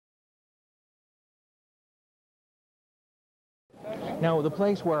Now, the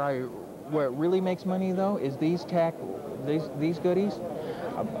place where it really makes money, though, is these goodies.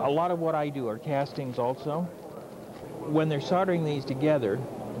 A lot of what I do are castings also. When they're soldering these together,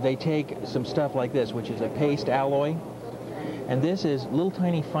 they take some stuff like this, which is a paste alloy, and this is little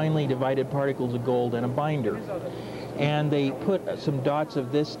tiny finely divided particles of gold in a binder. And they put some dots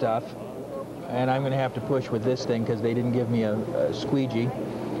of this stuff, and I'm going to have to push with this thing because they didn't give me a squeegee.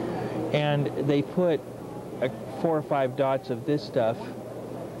 And they put 4 or 5 dots of this stuff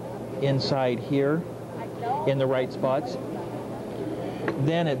inside here in the right spots.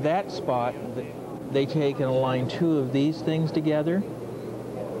 Then at that spot, they take and align 2 of these things together,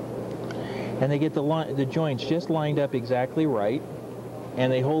 and they get the joints just lined up exactly right,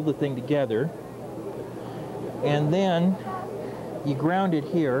 and they hold the thing together. And then you ground it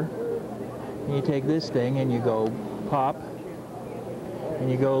here, and you take this thing and you go pop, and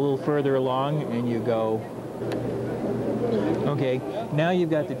you go a little further along, and you go. Okay, now you've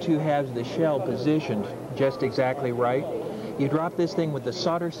got the 2 halves of the shell positioned just exactly right. You drop this thing with the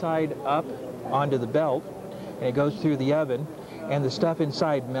solder side up onto the belt, and it goes through the oven, and the stuff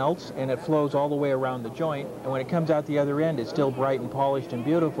inside melts, and it flows all the way around the joint, and when it comes out the other end, it's still bright and polished and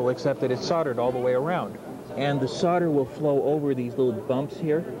beautiful, except that it's soldered all the way around. And the solder will flow over these little bumps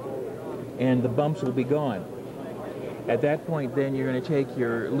here, and the bumps will be gone. At that point, then, you're going to take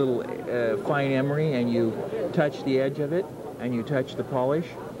your little fine emery, and you touch the edge of it, and you touch the polish,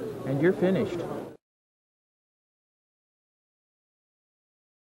 and you're finished.